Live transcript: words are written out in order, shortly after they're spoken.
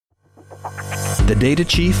The Data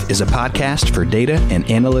Chief is a podcast for data and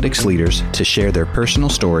analytics leaders to share their personal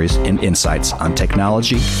stories and insights on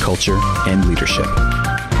technology, culture, and leadership.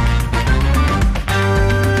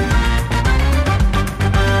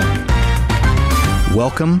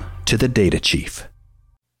 Welcome to The Data Chief.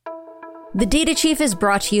 The Data Chief is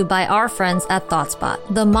brought to you by our friends at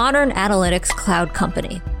ThoughtSpot, the modern analytics cloud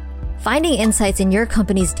company. Finding insights in your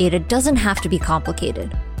company's data doesn't have to be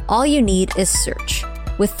complicated. All you need is search.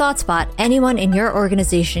 With ThoughtSpot, anyone in your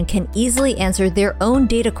organization can easily answer their own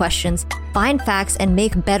data questions, find facts, and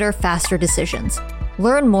make better, faster decisions.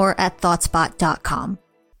 Learn more at ThoughtSpot.com.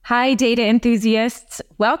 Hi, data enthusiasts.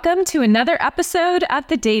 Welcome to another episode of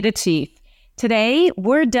The Data Chief. Today,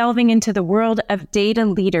 we're delving into the world of data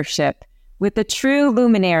leadership with the true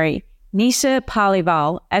luminary, Nisha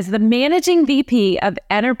Paliwal, as the Managing VP of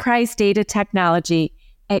Enterprise Data Technology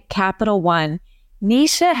at Capital One.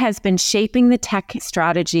 Nisha has been shaping the tech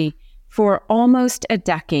strategy for almost a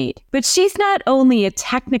decade. But she's not only a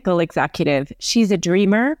technical executive, she's a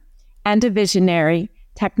dreamer and a visionary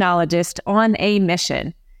technologist on a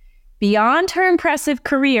mission. Beyond her impressive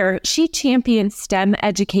career, she champions STEM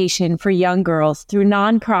education for young girls through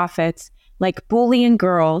nonprofits like Boolean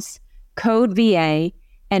Girls, CodeVa,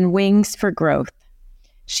 and WingsForGrowth.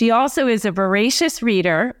 She also is a voracious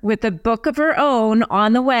reader with a book of her own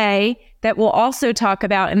on the way that we'll also talk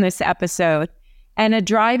about in this episode, and a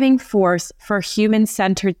driving force for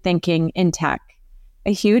human-centered thinking in tech.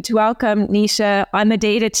 A huge welcome, Nisha, on The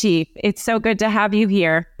Data Chief. It's so good to have you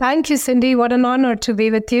here. Thank you, Cindy. What an honor to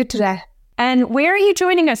be with you today. And where are you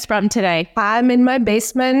joining us from today? I'm in my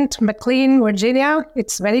basement, McLean, Virginia.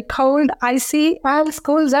 It's very cold, icy, and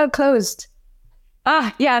schools are closed.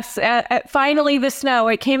 Ah, yes. Finally, the snow.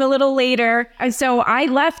 It came a little later. And so I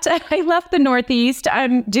left the Northeast.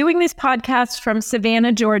 I'm doing this podcast from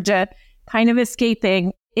Savannah, Georgia, kind of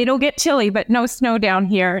escaping. It'll get chilly, but no snow down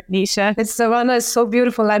here, Nisha. Savannah is so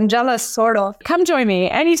beautiful. I'm jealous, sort of. Come join me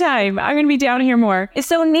anytime. I'm going to be down here more.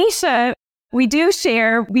 So Nisha,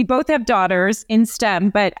 we both have daughters in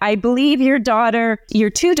STEM, but I believe your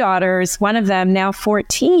two daughters, one of them now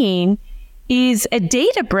 14, is a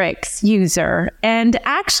Databricks user and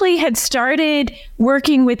actually had started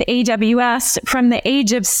working with AWS from the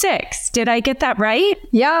age of 6. Did I get that right?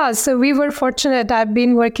 Yeah, so we were fortunate. I've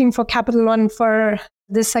been working for Capital One for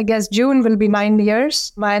this, I guess, June will be 9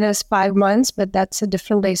 years, minus 5 months, but that's a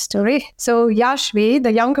different day story. So Yashvi,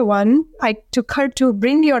 the younger one, I took her to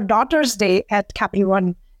Bring Your Daughter's Day at Capital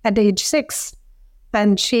One at age 6.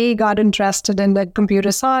 And she got interested in the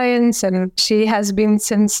computer science, and she has been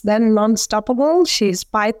since then non-stoppable. She's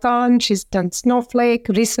Python, she's done Snowflake.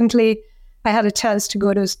 Recently, I had a chance to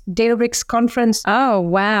go to Databricks conference. Oh,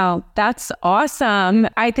 wow. That's awesome.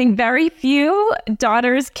 I think very few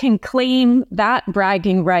daughters can claim that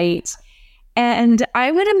bragging right. And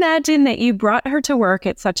I would imagine that you brought her to work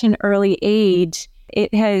at such an early age.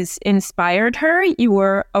 It has inspired her. You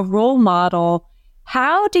were a role model.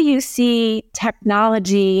 How do you see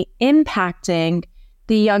technology impacting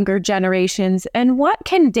the younger generations, and what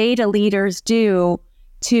can data leaders do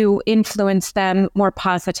to influence them more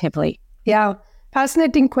positively? Yeah,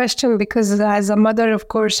 fascinating question, because as a mother, of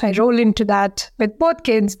course, I roll into that with both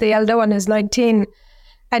kids. The elder one is 19.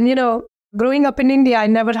 And, growing up in India, I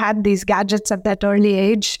never had these gadgets at that early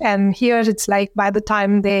age. And here it's like by the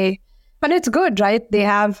time but it's good, right? They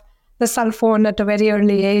have the cell phone at a very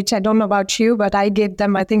early age. I don't know about you, but I gave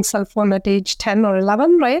them, I think, cell phone at age 10 or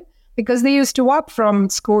 11, right? Because they used to walk from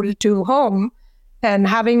school to home, and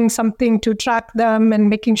having something to track them and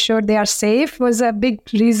making sure they are safe was a big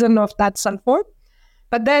reason of that cell phone.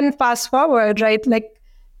 But then fast forward, right? Like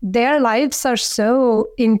their lives are so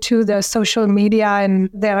into the social media, and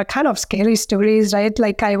there are kind of scary stories, right?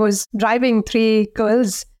 Like I was driving 3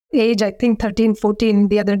 girls, age, I think 13, 14,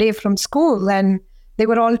 the other day from school, and they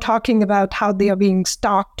were all talking about how they are being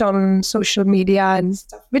stalked on social media and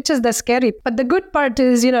stuff, which is the scary. But the good part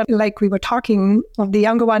is, like we were talking, the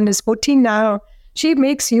younger one is 14 now. She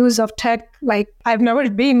makes use of tech like I've never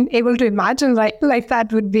been able to imagine like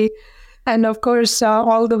that would be. And of course,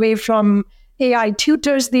 all the way from AI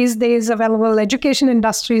tutors these days available, education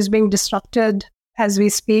industry is being disrupted as we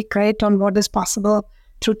speak, right, on what is possible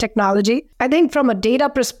through technology. I think from a data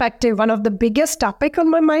perspective, one of the biggest topic on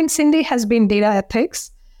my mind, Cindy, has been data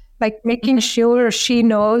ethics, like making sure she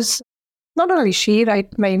knows, not only she, right,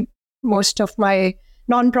 most of my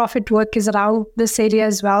nonprofit work is around this area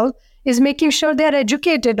as well, is making sure they're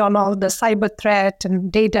educated on all the cyber threat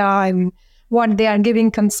and data and what they are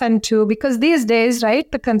giving consent to. Because these days,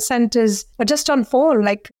 right, the consent is just on phone.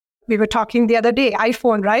 Like we were talking the other day,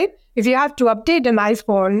 iPhone, right? If you have to update an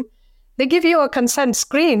iPhone, they give you a consent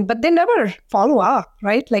screen, but they never follow up,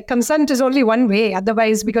 right? Like consent is only one way.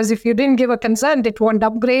 Otherwise, because if you didn't give a consent, it won't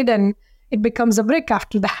upgrade and it becomes a brick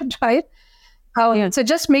after that, right? So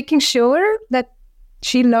just making sure that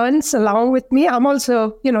she learns along with me. I'm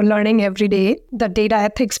also, learning every day, the data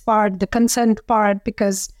ethics part, the consent part,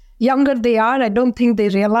 because younger they are, I don't think they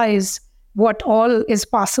realize what all is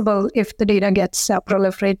possible if the data gets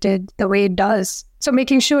proliferated the way it does. So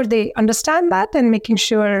making sure they understand that and making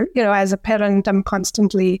sure, as a parent, I'm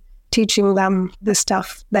constantly teaching them the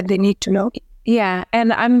stuff that they need to know. Yeah.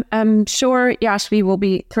 And I'm sure Yashvi will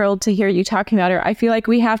be thrilled to hear you talking about her. I feel like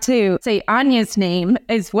we have to say Anya's name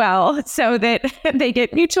as well so that they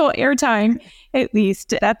get mutual airtime, at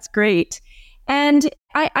least. That's great. And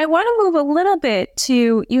I want to move a little bit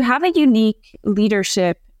to, you have a unique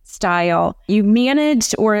leadership style. You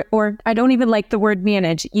managed, or I don't even like the word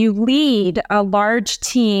manage, you lead a large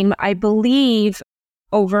team, I believe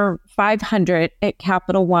over 500 at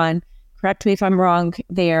Capital One. Correct me if I'm wrong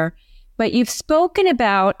there. But you've spoken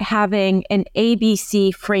about having an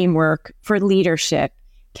ABC framework for leadership.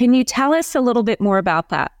 Can you tell us a little bit more about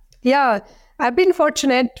that? Yeah, I've been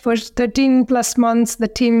fortunate for 13 plus months. The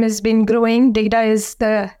team has been growing. Data is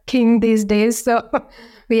the king these days. So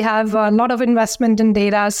we have a lot of investment in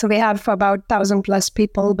data. So we have about 1,000 plus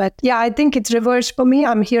people. But yeah, I think it's reversed for me.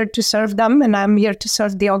 I'm here to serve them and I'm here to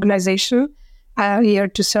serve the organization. I'm here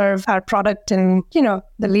to serve our product and,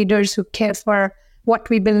 the leaders who care for what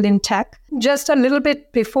we build in tech. Just a little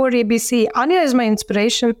bit before ABC, Anya is my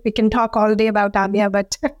inspiration. We can talk all day about Anya,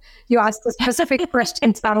 but you asked the specific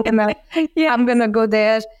questions. I'm gonna go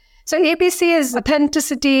there. So ABC is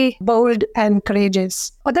authenticity, bold, and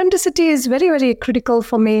courageous. Authenticity is very, very critical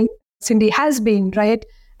for me. Cindi has been, right?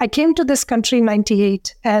 I came to this country in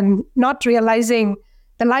 98 and not realizing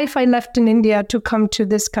the life I left in India to come to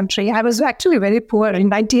this country. I was actually very poor. In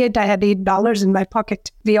 98, I had $8 in my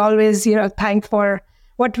pocket. We always, thank for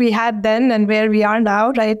what we had then and where we are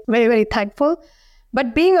now, right? Very, very thankful.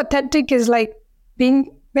 But being authentic is like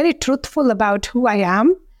being very truthful about who I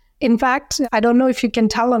am. In fact, I don't know if you can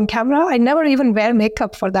tell on camera, I never even wear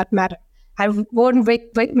makeup for that matter. I've worn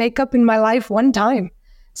makeup in my life one time.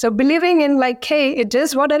 So believing in like, hey, it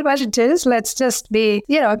is whatever it is, let's just be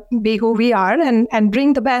who we are and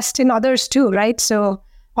bring the best in others too, right? So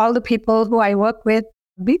all the people who I work with,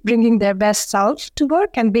 bringing their best self to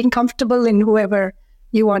work and being comfortable in whoever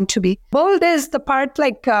you want to be. Bold is the part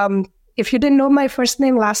like, if you didn't know my first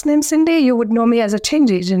name, last name, Cindi, you would know me as a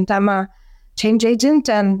change agent. I'm a change agent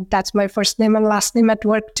and that's my first name and last name at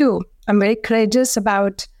work too. I'm very courageous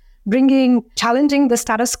about challenging the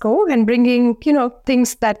status quo and bringing,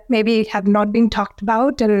 things that maybe have not been talked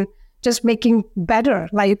about and just making better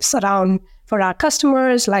lives around for our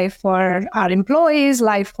customers, life for our employees,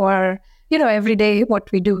 life for, every day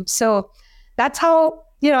what we do. So that's how,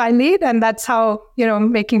 I lead and that's how,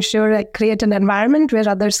 making sure I create an environment where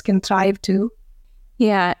others can thrive too.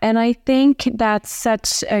 Yeah. And I think that's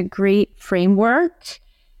such a great framework.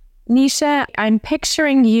 Nisha, I'm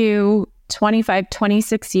picturing you 25,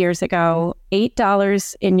 26 years ago,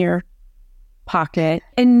 $8 in your pocket,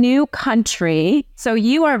 a new country. So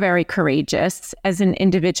you are very courageous as an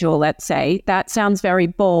individual, let's say. That sounds very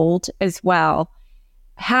bold as well.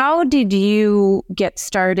 How did you get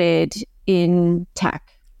started in tech?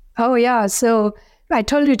 Oh, yeah. So I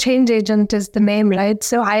told you change agent is the name, right?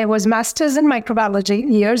 So I was master's in microbiology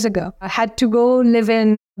years ago. I had to go live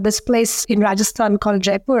in this place in Rajasthan called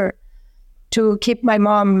Jaipur to keep my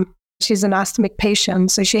mom. She's an asthmatic patient,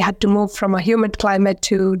 so she had to move from a humid climate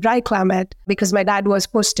to dry climate because my dad was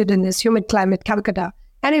posted in this humid climate, Calcutta.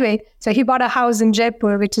 Anyway, so he bought a house in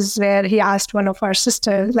Jaipur, which is where he asked one of our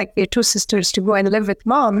sisters, like we're two sisters, to go and live with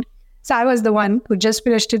mom. So I was the one who just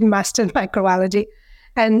finished in master in microbiology.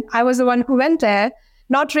 And I was the one who went there,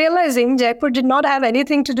 not realizing Jaipur did not have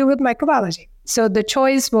anything to do with microbiology. So the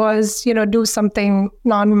choice was, do something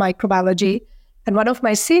non-microbiology. And one of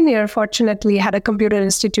my senior, fortunately, had a computer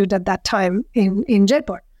institute at that time in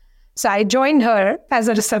Jaipur. So I joined her as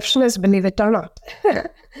a receptionist, believe it or not.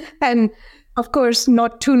 And of course,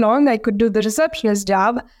 not too long, I could do the receptionist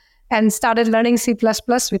job and started learning C++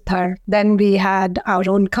 with her. Then we had our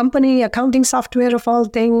own company, accounting software of all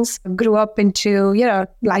things. Grew up into,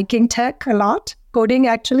 liking tech a lot, coding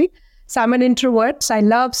actually. So I'm an introvert. So I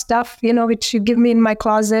love stuff, which you give me in my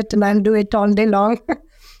closet and I'll do it all day long.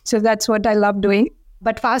 So that's what I love doing.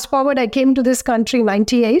 But fast forward, I came to this country in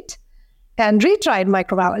 98 and retried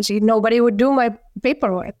microbiology. Nobody would do my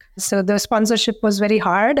paperwork. So the sponsorship was very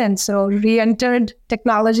hard. And so re-entered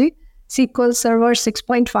technology, SQL Server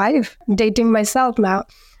 6.5, dating myself now,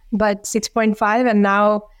 but 6.5. And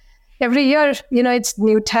now, every year, it's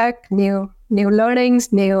new tech, new learnings,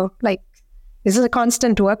 this is a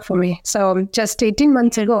constant work for me. So just 18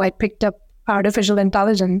 months ago, I picked up artificial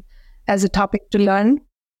intelligence as a topic to learn.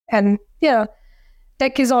 And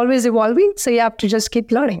tech is always evolving, so you have to just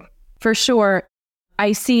keep learning. For sure.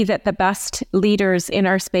 I see that the best leaders in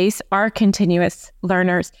our space are continuous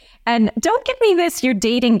learners. And don't give me this, you're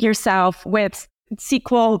dating yourself with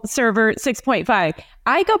SQL Server 6.5.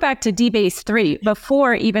 I go back to DBase 3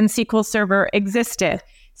 before even SQL Server existed.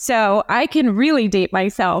 So I can really date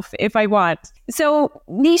myself if I want. So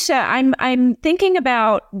Nisha, I'm thinking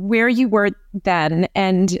about where you were then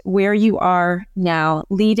and where you are now,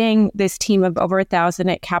 leading this team of over 1,000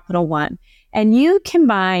 at Capital One. And you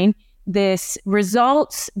combine this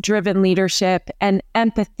results-driven leadership and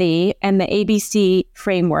empathy and the ABC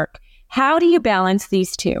framework. How do you balance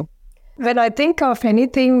these two? When I think of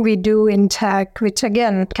anything we do in tech, which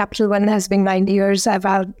again, Capital One has been 9 years, I've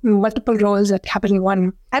had multiple roles at Capital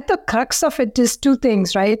One. At the crux of it is two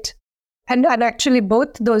things, right? And actually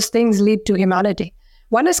both those things lead to humanity.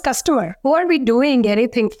 One is customer. Who are we doing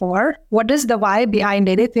anything for? What is the why behind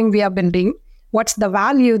anything we are building? What's the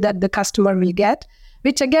value that the customer will get?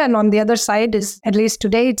 Which again, on the other side is, at least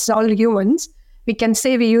today, it's all humans. We can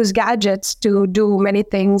say we use gadgets to do many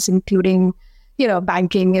things, including,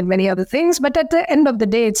 banking and many other things. But at the end of the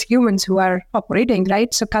day, it's humans who are operating,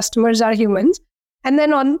 right? So customers are humans. And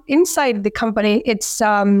then inside the company, it's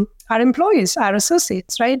our employees, our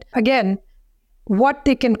associates, right? Again, what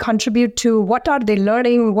they can contribute to, what are they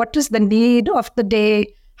learning, what is the need of the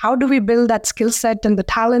day, how do we build that skill set and the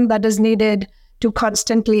talent that is needed to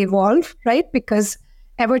constantly evolve, right? Because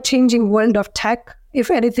ever-changing world of tech, if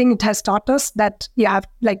anything, it has taught us that,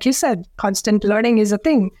 like you said, constant learning is a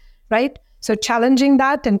thing, right? So challenging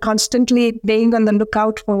that and constantly being on the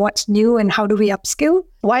lookout for what's new and how do we upskill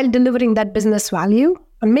while delivering that business value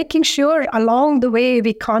and making sure along the way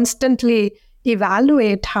we constantly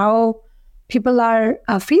evaluate how people are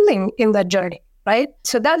feeling in that journey, right?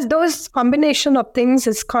 So that's those combination of things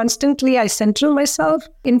is constantly I center myself.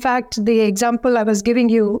 In fact, the example I was giving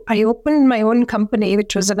you, I opened my own company,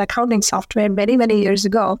 which was an accounting software many, many years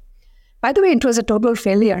ago. By the way, it was a total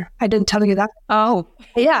failure. I didn't tell you that. Oh.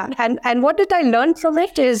 Yeah. And what did I learn from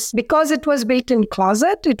it is because it was built in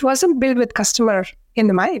closet, it wasn't built with customer in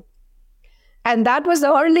the mind. And that was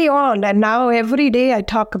early on. And now every day I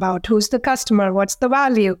talk about who's the customer, what's the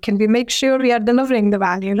value, can we make sure we are delivering the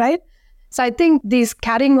value, right? So I think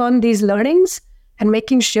carrying on these learnings and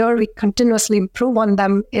making sure we continuously improve on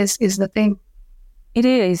them is the thing. It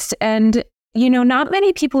is. And, not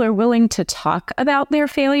many people are willing to talk about their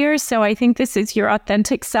failures. So I think this is your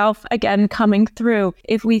authentic self, again, coming through.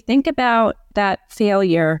 If we think about that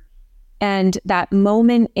failure and that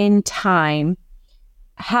moment in time,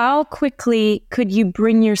 how quickly could you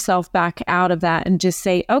bring yourself back out of that and just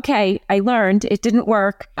say, okay, I learned, it didn't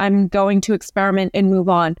work, I'm going to experiment and move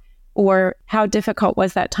on? Or how difficult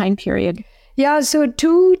was that time period? Yeah, so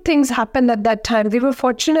two things happened at that time. We were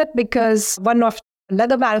fortunate because one of the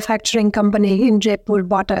leather manufacturing company in Jaipur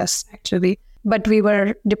bought us, actually. But we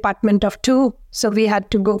were department of two, so we had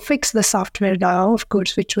to go fix the software now, of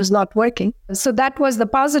course, which was not working. So that was the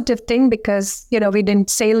positive thing because, we didn't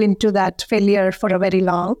sail into that failure for a very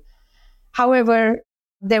long. However,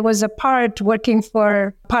 there was a part working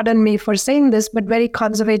for, pardon me for saying this, but very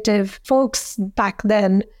conservative folks back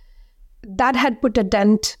then that had put a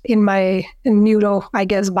dent in my neuro,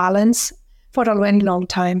 balance for a very long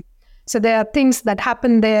time. So there are things that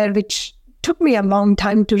happened there which took me a long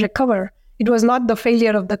time to recover. It was not the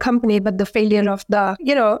failure of the company, but the failure of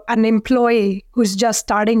an employee who's just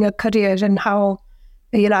starting a career and how,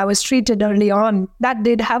 I was treated early on. That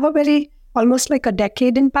did have a very, almost like a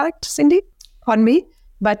decade impact, Cindi, on me.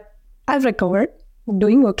 But I've recovered,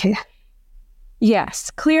 doing okay. Yes,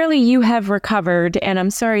 clearly you have recovered, and I'm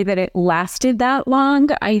sorry that it lasted that long.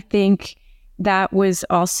 I think that was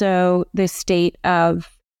also the state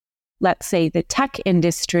of, let's say, the tech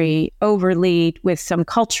industry overlaid with some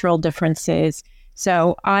cultural differences.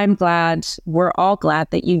 So I'm glad, we're all glad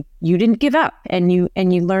that you didn't give up and you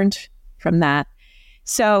learned from that.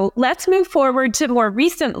 So let's move forward to more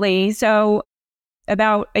recently. So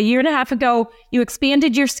about a year and a half ago, you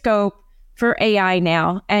expanded your scope for AI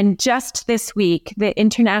now. And just this week, the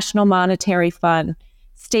International Monetary Fund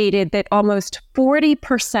stated that almost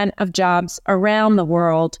 40% of jobs around the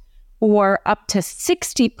world, or up to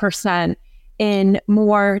 60% in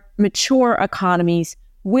more mature economies,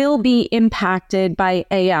 will be impacted by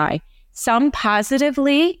AI. Some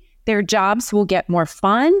positively, their jobs will get more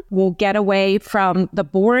fun, will get away from the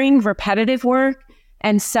boring, repetitive work,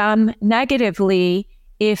 and some negatively,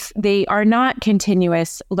 if they are not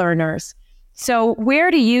continuous learners. So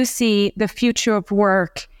where do you see the future of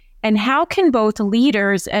work, and how can both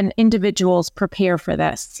leaders and individuals prepare for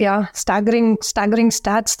this? Yeah, staggering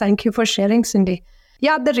stats. Thank you for sharing, Cindi.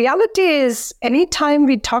 Yeah, the reality is anytime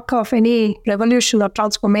we talk of any revolution or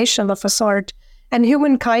transformation of a sort, and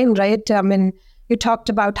humankind, right? I mean, you talked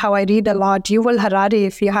about how I read a lot. Yuval Harari,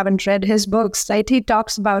 if you haven't read his books, right? He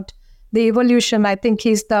talks about the evolution. I think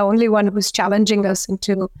he's the only one who's challenging us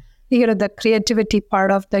into, the creativity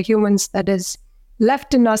part of the humans that is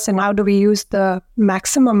left in us, and how do we use the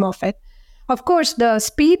maximum of it. Of course, the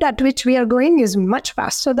speed at which we are going is much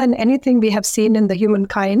faster than anything we have seen in the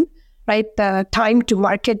humankind, right? The time to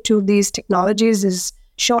market to these technologies is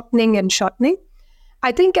shortening and shortening.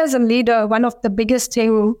 I think as a leader, one of the biggest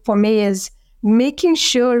thing for me is making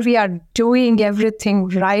sure we are doing everything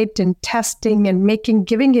right and testing and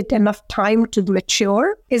giving it enough time to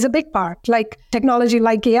mature is a big part. Like technology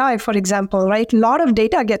like AI, for example, right? A lot of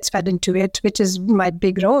data gets fed into it, which is my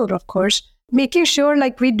big role, of course. Making sure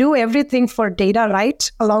like we do everything for data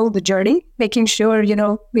right along the journey, making sure,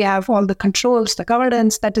 we have all the controls, the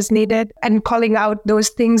governance that is needed, and calling out those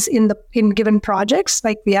things in given projects.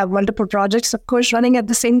 Like we have multiple projects, of course, running at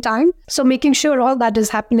the same time. So making sure all that is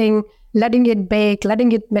happening, letting it bake,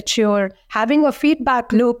 letting it mature, having a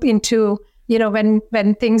feedback loop into,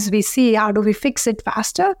 when things we see, how do we fix it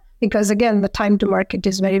faster? Because again, the time to market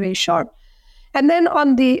is very, very short. And then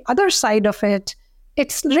on the other side of it,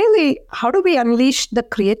 it's really, how do we unleash the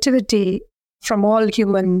creativity from all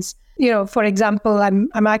humans? For example,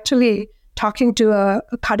 I'm actually talking to a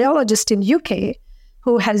cardiologist in UK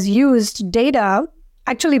who has used data,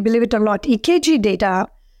 actually, believe it or not, EKG data,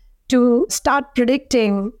 to start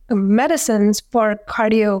predicting medicines for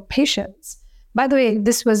cardio patients. By the way,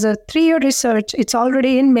 this was a 3-year research. It's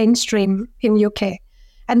already in mainstream in UK.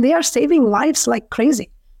 And they are saving lives like crazy.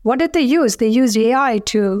 What did they use? They used AI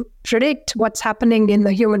to predict what's happening in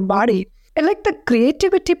the human body. And like the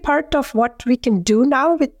creativity part of what we can do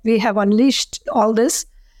now, we have unleashed all this.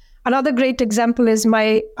 Another great example is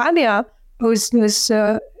my Anya, who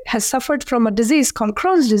has suffered from a disease called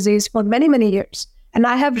Crohn's disease for many, many years. And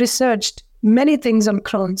I have researched many things on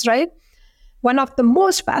Crohn's, right? One of the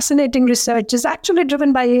most fascinating research is actually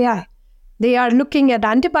driven by AI. They are looking at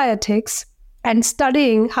antibiotics and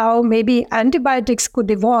studying how maybe antibiotics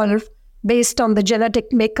could evolve based on the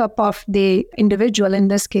genetic makeup of the individual, in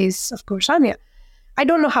this case, of course, Anya. I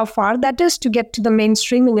don't know how far that is to get to the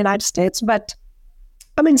mainstream in the United States, but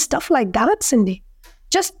I mean, stuff like that, Cindi.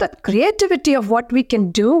 Just the creativity of what we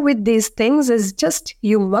can do with these things is just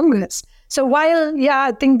humongous. So while,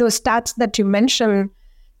 I think those stats that you mentioned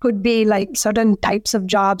could be like certain types of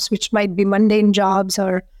jobs, which might be mundane jobs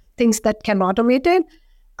or things that can automate it,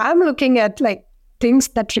 I'm looking at like things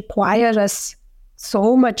that require us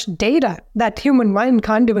so much data that human mind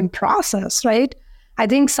can't even process, right? I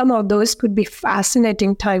think some of those could be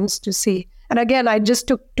fascinating times to see. And again, I just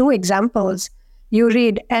took 2 examples. You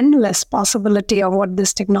read endless possibility of what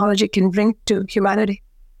this technology can bring to humanity.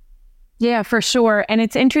 Yeah, for sure. And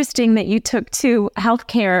it's interesting that you took 2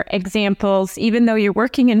 healthcare examples, even though you're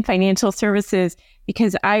working in financial services,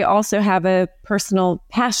 because I also have a personal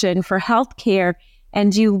passion for healthcare.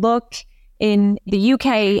 And you look in the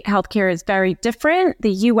UK, healthcare is very different.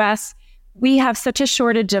 The US, we have such a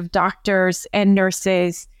shortage of doctors and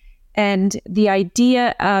nurses. And the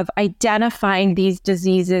idea of identifying these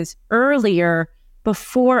diseases earlier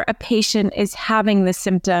before a patient is having the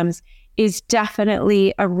symptoms is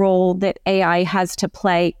definitely a role that AI has to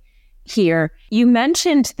play here. You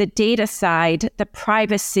mentioned the data side, the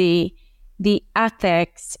privacy, the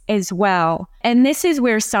ethics as well. And this is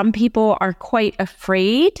where some people are quite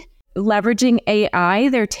afraid leveraging AI.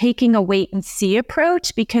 They're taking a wait and see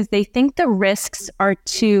approach because they think the risks are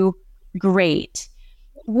too great.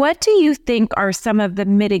 What do you think are some of the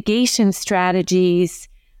mitigation strategies,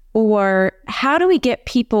 or how do we get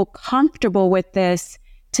people comfortable with this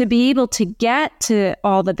to be able to get to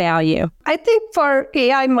all the value? I think for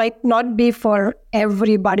AI might not be for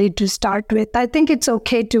everybody to start with. I think it's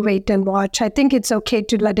okay to wait and watch. I think it's okay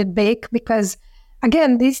to let it bake because,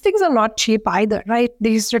 again, these things are not cheap either, right?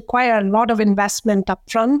 These require a lot of investment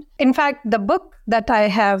upfront. In fact, the book that I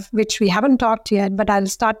have, which we haven't talked yet, but I'll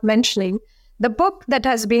start mentioning, the book that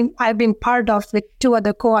I've been part of with 2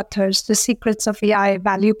 other co-authors, The Secrets of AI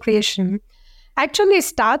Value Creation, actually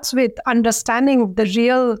starts with understanding the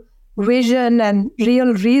real vision and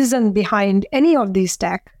real reason behind any of these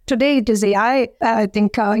tech. Today it is AI. I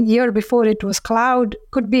think a year before it was cloud,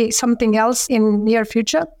 could be something else in near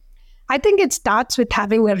future. I think it starts with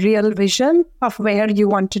having a real vision of where you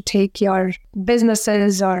want to take your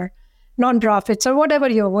businesses or nonprofits or whatever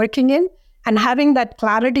you're working in, and having that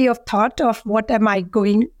clarity of thought of what am I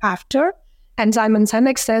going after. And Simon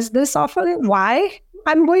Sinek says this often, why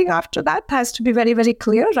I'm going after that has to be very, very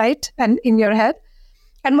clear, right? And in your head.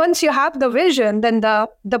 And once you have the vision, then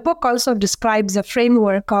the book also describes a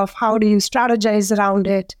framework of how do you strategize around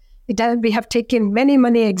it. We have taken many,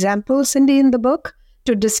 many examples, Cindi, in the book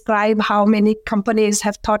to describe how many companies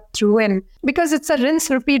have thought through. And because it's a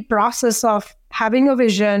rinse-repeat process of having a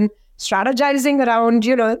vision, strategizing around,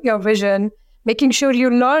 your vision, making sure you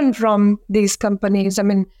learn from these companies. I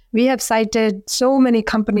mean, we have cited so many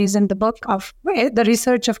companies in the book of the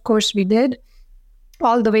research, of course, we did,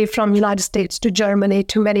 all the way from United States to Germany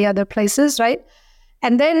to many other places, right?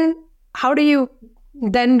 And then how do you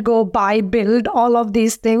then go build all of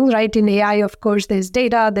these things, right? In AI, of course, there's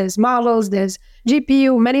data, there's models, there's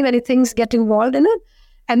GPU, many, many things get involved in it.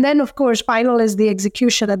 And then, of course, final is the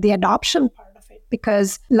execution and the adoption part of it.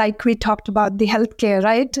 Because like we talked about the healthcare,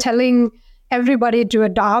 right? Telling everybody to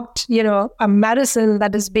adopt, a medicine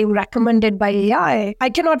that is being recommended by AI. I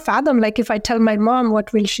cannot fathom, like if I tell my mom,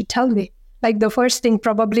 what will she tell me? Like the first thing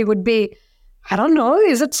probably would be, I don't know,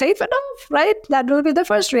 is it safe enough, right? That will be the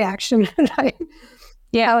first reaction, right?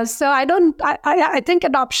 Yeah. So I think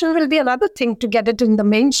adoption will be another thing to get it in the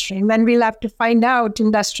mainstream. And we'll have to find out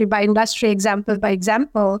industry by industry, example by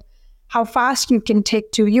example, how fast you can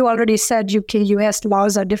take to. You already said UK, US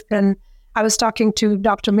laws are different. I was talking to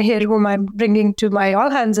Dr. Mihir, whom I'm bringing to my all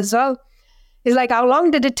hands as well. He's like, how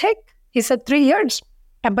long did it take? He said 3 years,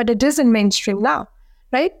 but it is in mainstream now,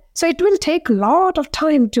 right? So it will take a lot of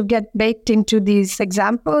time to get baked into these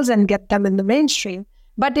examples and get them in the mainstream.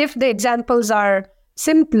 But if the examples are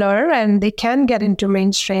simpler and they can get into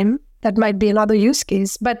mainstream, that might be another use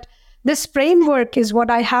case. But this framework is what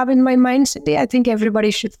I have in my mind, Cindi. I think everybody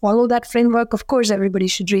should follow that framework. Of course, everybody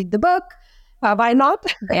should read the book. Why not?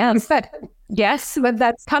 Yes. Yes, but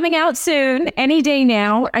that's coming out soon, any day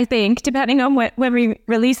now, I think, depending on when we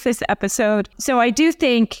release this episode. So I do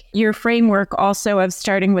think your framework also of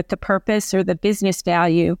starting with the purpose or the business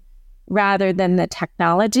value rather than the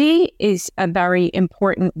technology is a very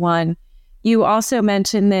important one. You also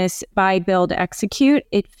mentioned this buy, build, execute.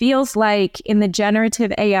 It feels like in the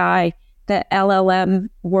generative AI, the LLM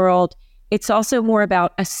world, it's also more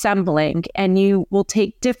about assembling, and you will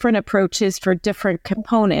take different approaches for different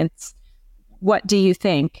components. What do you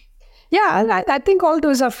think? Yeah, I think all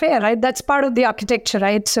those are fair, right? That's part of the architecture,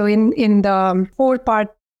 right? So in the 4-part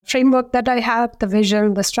framework that I have, the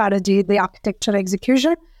vision, the strategy, the architecture,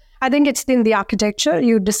 execution, I think it's in the architecture.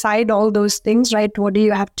 You decide all those things, right? What do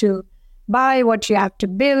you have to buy? What you have to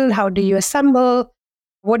build? How do you assemble?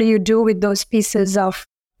 What do you do with those pieces of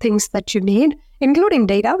things that you need, including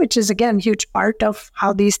data, which is, again, a huge part of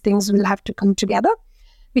how these things will have to come together.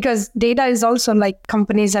 Because data is also like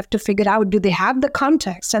companies have to figure out, do they have the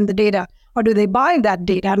context and the data, or do they buy that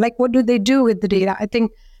data? Like, what do they do with the data? I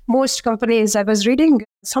think most companies, I was reading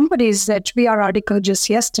somebody's HBR article just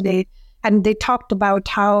yesterday, and they talked about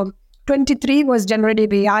how 23 was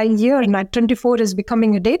generative AI year, and 24 is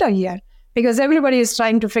becoming a data year, because everybody is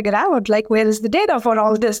trying to figure out, like, where is the data for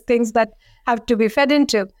all these things that have to be fed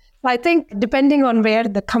into. I think depending on where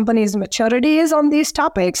the company's maturity is on these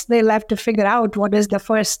topics, they'll have to figure out what is the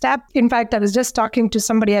first step. In fact, I was just talking to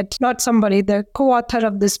the co-author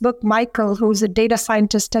of this book, Michael, who's a data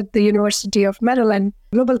scientist at the University of Maryland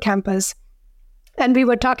Global Campus. And we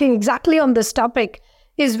were talking exactly on this topic,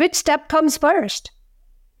 is which step comes first?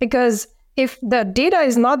 Because if the data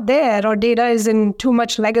is not there, or data is in too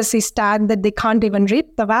much legacy stack that they can't even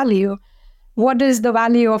reap the value, what is the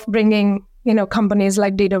value of bringing companies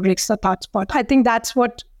like Databricks or ThoughtSpot? I think that's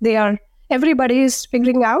what everybody is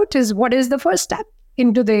figuring out, is what is the first step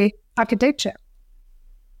into the architecture.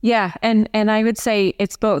 Yeah, and I would say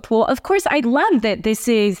it's both. Well, of course, I love that this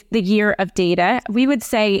is the year of data. We would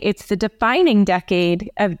say it's the defining decade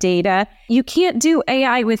of data. You can't do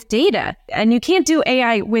AI with data, and you can't do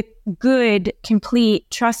AI with good, complete,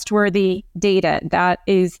 trustworthy data. That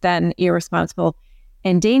is then irresponsible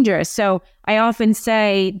and dangerous. So I often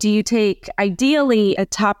say, do you take ideally a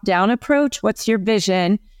top-down approach? What's your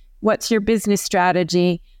vision? What's your business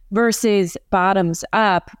strategy? Versus bottoms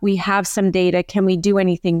up, we have some data. Can we do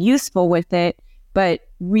anything useful with it? But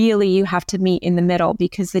really, you have to meet in the middle,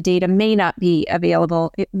 because the data may not be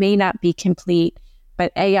available. It may not be complete.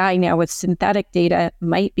 But AI now with synthetic data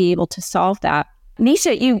might be able to solve that.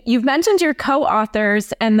 Nisha, you've mentioned your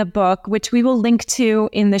co-authors and the book, which we will link to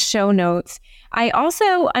in the show notes. I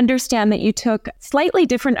also understand that you took a slightly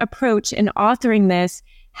different approach in authoring this,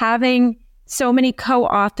 having so many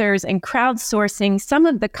co-authors and crowdsourcing some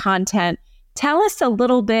of the content Tell us a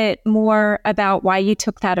little bit more about why you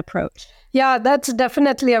took that approach. Yeah, that's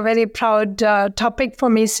definitely a very proud topic for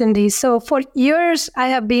me, Cindy. So for years, I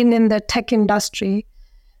have been in the tech industry.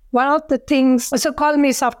 One of the things, so call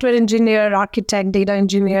me software engineer, architect, data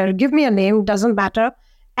engineer, give me a name, doesn't matter.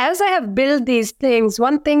 As I have built these things,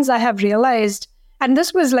 one thing I have realized, and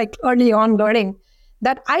this was like early on learning,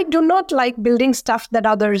 that I do not like building stuff that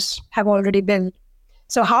others have already built.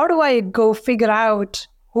 So how do I go figure out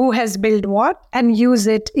who has built what and use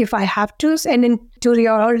it if I have to? And to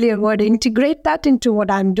your earlier word, integrate that into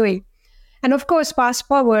what I'm doing. And of course, fast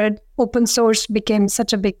forward, open source became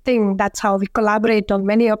such a big thing. That's how we collaborate on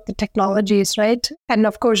many of the technologies, right? And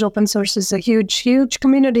of course, open source is a huge, huge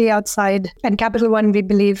community outside. And Capital One, we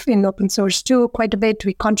believe in open source too, quite a bit.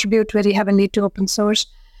 We contribute very heavily to open source.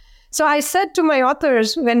 So I said to my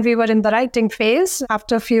authors when we were in the writing phase,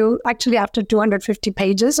 after 250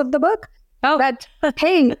 pages of the book, that,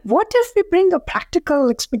 hey, what if we bring a practical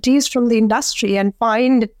expertise from the industry and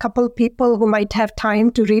find a couple people who might have time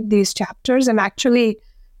to read these chapters and actually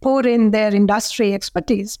pour in their industry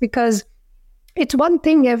expertise? Because it's one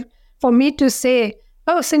thing for me to say,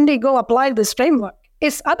 oh, Cindy, go apply this framework.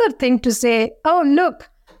 It's other thing to say, oh, look,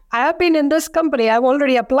 I have been in this company. I've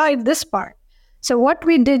already applied this part. So what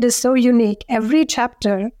we did is so unique. Every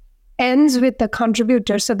chapter ends with the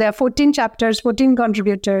contributor. So there are 14 chapters, 14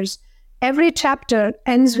 contributors. Every chapter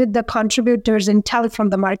ends with the contributors' intel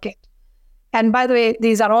from the market. And by the way,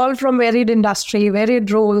 these are all from varied industry,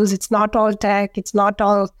 varied roles. It's not all tech. It's not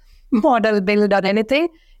all model build or anything.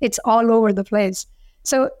 It's all over the place.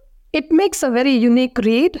 So it makes a very unique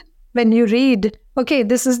read when you read, okay,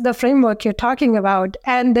 this is the framework you're talking about.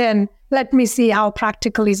 And then let me see how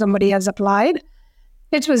practically somebody has applied.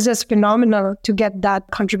 It was just phenomenal to get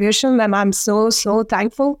that contribution. And I'm so, so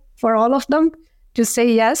thankful for all of them to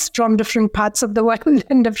say yes from different parts of the world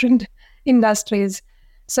and different industries.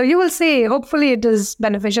 So you will see, hopefully it is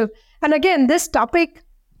beneficial. And again, this topic,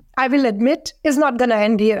 I will admit, is not going to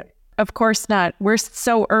end here. Of course not. We're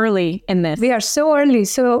so early in this. We are so early.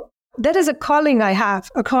 So there is a calling I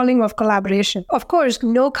have, a calling of collaboration. Of course,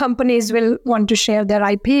 no companies will want to share their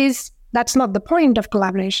IPs. That's not the point of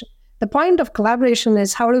collaboration. The point of collaboration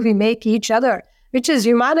is how do we make each other, which is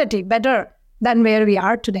humanity, better than where we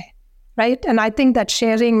are today. Right? And I think that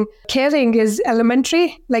caring is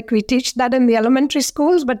elementary, like we teach that in the elementary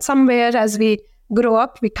schools, but somewhere as we grow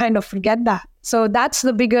up, we kind of forget that. So that's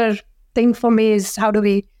the bigger thing for me is how do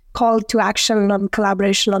we call to action on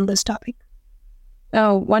collaboration on this topic?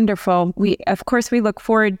 Oh, wonderful. Of course, we look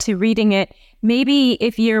forward to reading it. Maybe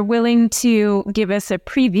if you're willing to give us a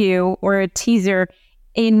preview or a teaser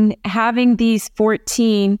in having these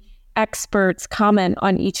 14 experts comment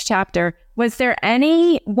on each chapter, was there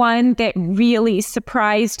any one that really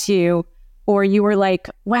surprised you or you were like,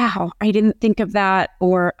 wow, I didn't think of that,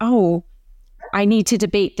 or, oh, I need to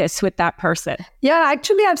debate this with that person? Yeah,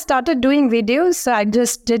 actually, I've started doing videos. I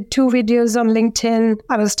just did 2 videos on LinkedIn.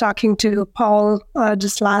 I was talking to Paul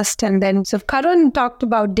just last, and then so Karan talked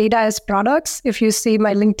about data as products, if you see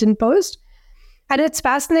my LinkedIn post. And it's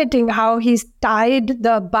fascinating how he's tied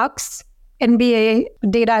the Bucks NBA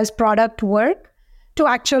data as product work to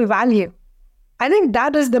actual value. I think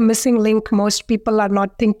that is the missing link most people are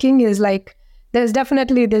not thinking is like, there's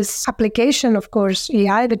definitely this application, of course,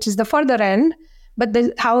 AI, which is the further end, but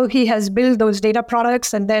how he has built those data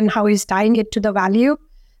products and then how he's tying it to the value,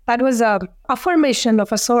 that was a affirmation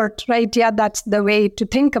of a sort, right? Yeah, that's the way to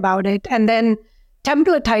think about it. And then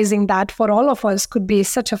templatizing that for all of us could be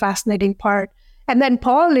such a fascinating part. And then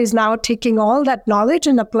Paul is now taking all that knowledge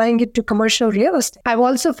and applying it to commercial real estate. I've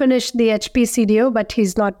also finished the HP CDO, but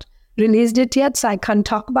he's not released it yet, so I can't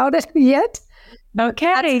talk about it yet. Okay.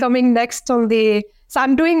 That's coming next on the... So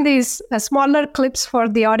I'm doing these smaller clips for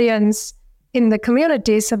the audience in the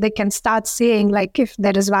community so they can start seeing like if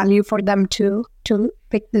there is value for them to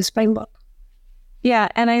pick this framework. Yeah,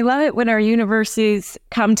 and I love it when our universes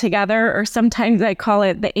come together, or sometimes I call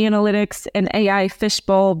it the analytics and AI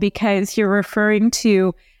fishbowl, because you're referring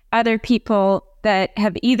to other people that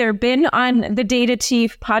have either been on the Data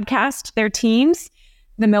Chief podcast, their teams,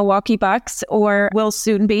 the Milwaukee Bucks, or will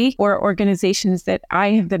soon be, or organizations that I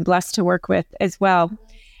have been blessed to work with as well.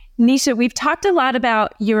 Nisha, we've talked a lot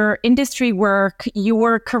about your industry work,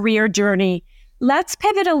 your career journey. Let's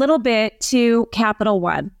pivot a little bit to Capital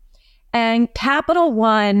One. And Capital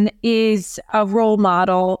One is a role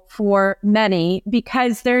model for many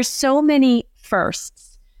because there's so many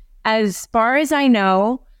firsts. As far as I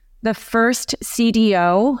know, the first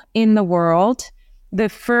CDO in the world, the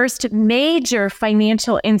first major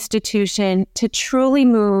financial institution to truly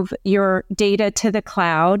move your data to the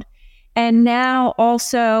cloud, and now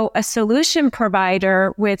also a solution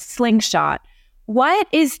provider with Slingshot. What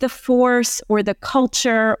is the force or the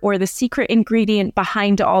culture or the secret ingredient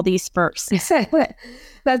behind all these firsts?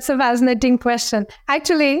 That's a fascinating question.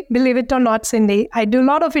 Actually, believe it or not, Cindi, I do a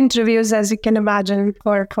lot of interviews, as you can imagine,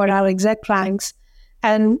 for our exec ranks.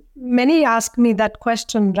 And many ask me that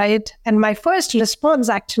question, right? And my first response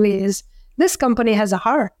actually is, this company has a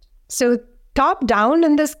heart. So top down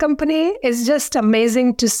in this company is just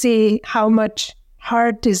amazing to see how much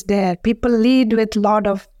heart is there. People lead with a lot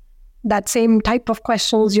of that same type of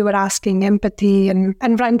questions you were asking, empathy. And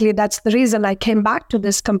frankly, that's the reason I came back to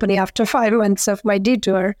this company after 5 months of my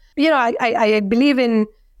detour. I believe in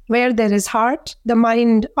where there is heart, the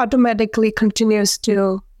mind automatically continues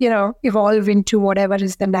to, evolve into whatever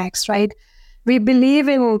is the next, right? We believe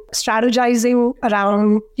in strategizing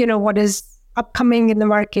around, what is upcoming in the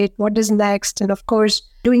market, what is next, and of course,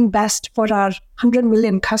 doing best for our 100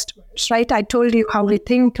 million customers, right? I told you how we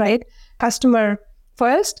think, right? Customer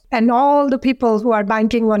first, and all the people who are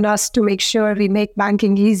banking on us to make sure we make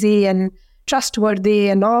banking easy and trustworthy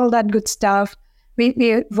and all that good stuff.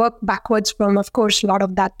 We work backwards from, of course, a lot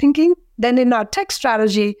of that thinking. Then in our tech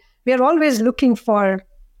strategy, we are always looking for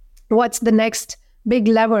what's the next big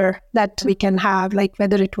lever that we can have, like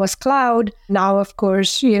whether it was cloud. Now, of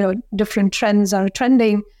course, different trends are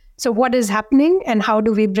trending. So what is happening and how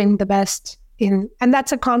do we bring the best in? And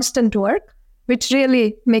that's a constant work, which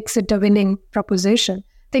really makes it a winning proposition.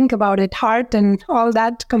 Think about it, heart and all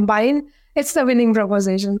that combined, it's the winning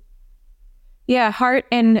proposition. Yeah, heart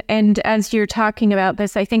and as you're talking about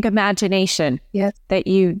this, I think imagination, yes, that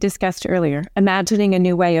you discussed earlier, imagining a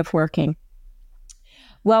new way of working.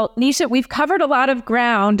 Well, Nisha, we've covered a lot of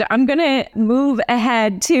ground. I'm going to move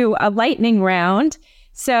ahead to a lightning round.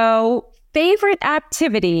 So, favorite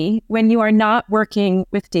activity when you are not working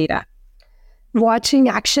with data? Watching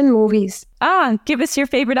action movies. Give us your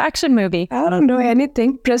favorite action movie. I don't know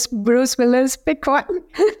anything. Just Bruce Willis, pick one.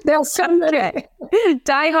 There's so many.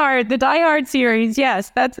 Die Hard, the Die Hard series.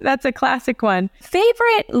 Yes, that's a classic one.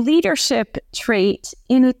 Favorite leadership trait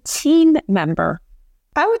in a team member?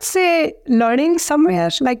 I would say learning somewhere.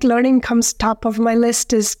 Like learning comes top of my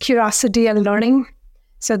list is curiosity and learning.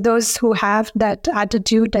 So those who have that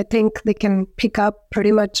attitude, I think they can pick up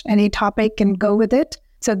pretty much any topic and go with it.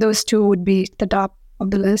 So those two would be the top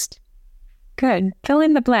of the list. Good. Fill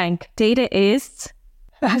in the blank. Data is?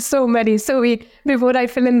 So many. So before I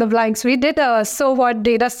fill in the blanks, we did a So What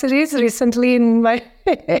data series recently in my,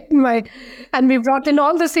 and we brought in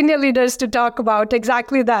all the senior leaders to talk about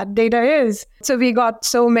exactly that. Data is. So we got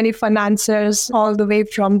so many fun answers all the way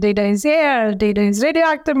from data is air, data is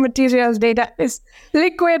radioactive materials, data is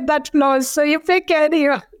liquid that flows. So you pick any.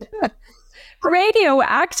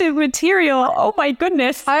 Radioactive material. Oh my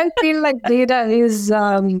goodness. I feel like data is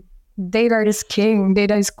king,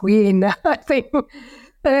 data is queen. I think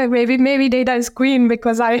maybe data is queen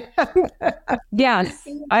because I... Yes,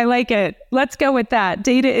 I like it. Let's go with that.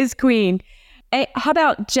 Data is queen. How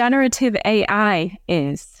about generative AI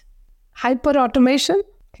is? Hyperautomation.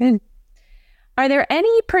 Good. Are there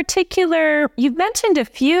any particular... You've mentioned a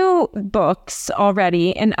few books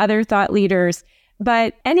already and other thought leaders,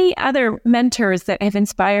 but any other mentors that have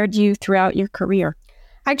inspired you throughout your career?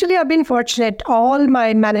 Actually, I've been fortunate. All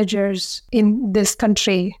my managers in this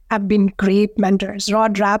country have been great mentors.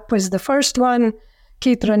 Rod Rapp was the first one,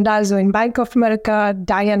 Keith Randazzo in Bank of America,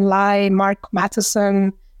 Diane Lai, Mark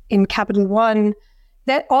Matheson in Capital One.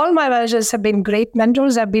 All my managers have been great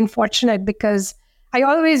mentors. I've been fortunate because I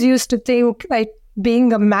always used to think like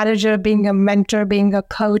being a manager, being a mentor, being a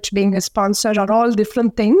coach, being a sponsor are all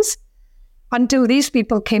different things. Until these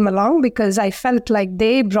people came along, because I felt like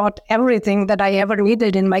they brought everything that I ever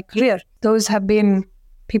needed in my career. Those have been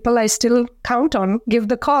people I still count on, give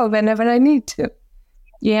the call whenever I need to.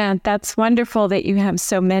 Yeah, that's wonderful that you have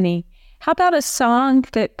so many. How about a song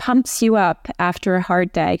that pumps you up after a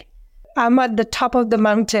hard day? I'm at the top of the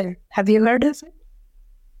mountain. Have you heard of it?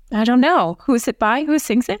 I don't know. Who's it by? Who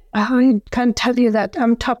sings it? I can't tell you that.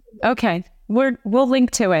 I'm top. Okay. We'll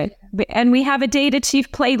link to it. And we have a Data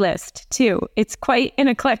Chief playlist too. It's quite an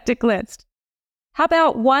eclectic list. How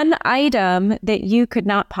about one item that you could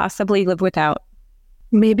not possibly live without?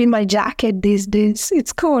 Maybe my jacket these days.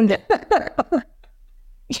 It's cold.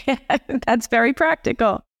 Yeah, that's very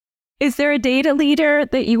practical. Is there a data leader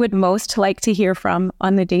that you would most like to hear from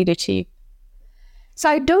on the Data Chief? So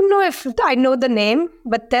I don't know if I know the name,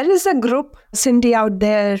 but there is a group, Cindi, out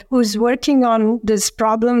there who's working on this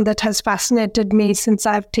problem that has fascinated me since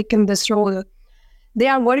I've taken this role. They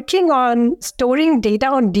are working on storing data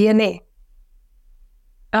on DNA.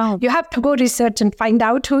 Oh. You have to go research and find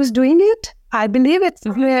out who's doing it. I believe it's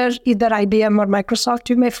where either IBM or Microsoft,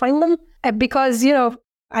 you may find them. Because,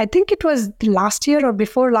 I think it was last year or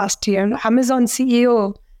before last year, Amazon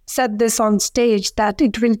CEO said this on stage that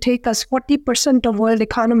it will take us 40% of world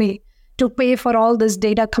economy to pay for all this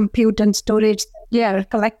data compute and storage we are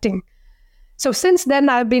collecting. So since then,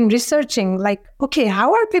 I've been researching okay,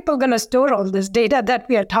 how are people going to store all this data that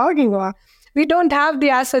we are talking about? We don't have the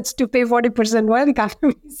assets to pay 40% world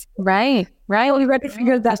economies. Right. We got to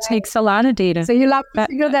figure that out. Takes a lot of data. So you'll have to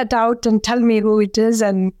figure that out and tell me who it is,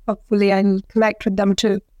 and hopefully I'll connect with them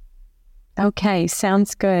too. Okay,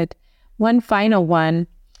 sounds good. One final one.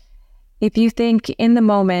 If you think in the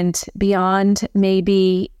moment, beyond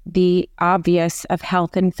maybe the obvious of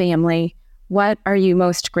health and family, what are you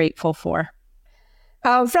most grateful for?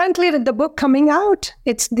 Frankly, with the book coming out,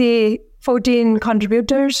 it's the 14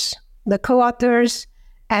 contributors, the co-authors,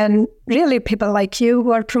 and really people like you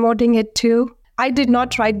who are promoting it too. I did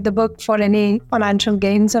not write the book for any financial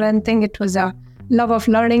gains or anything. It was a love of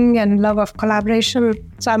learning and love of collaboration.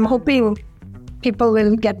 So I'm hoping people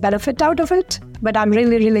will get benefit out of it. But I'm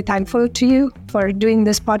really, really thankful to you for doing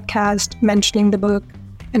this podcast, mentioning the book,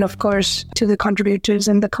 and of course, to the contributors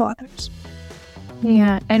and the co-authors.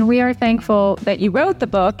 Yeah, and we are thankful that you wrote the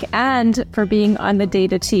book and for being on the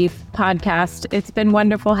Data Chief podcast. It's been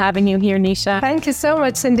wonderful having you here, Nisha. Thank you so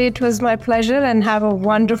much, Cindi. It was my pleasure, and have a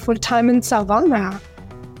wonderful time in Savannah.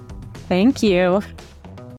 Thank you.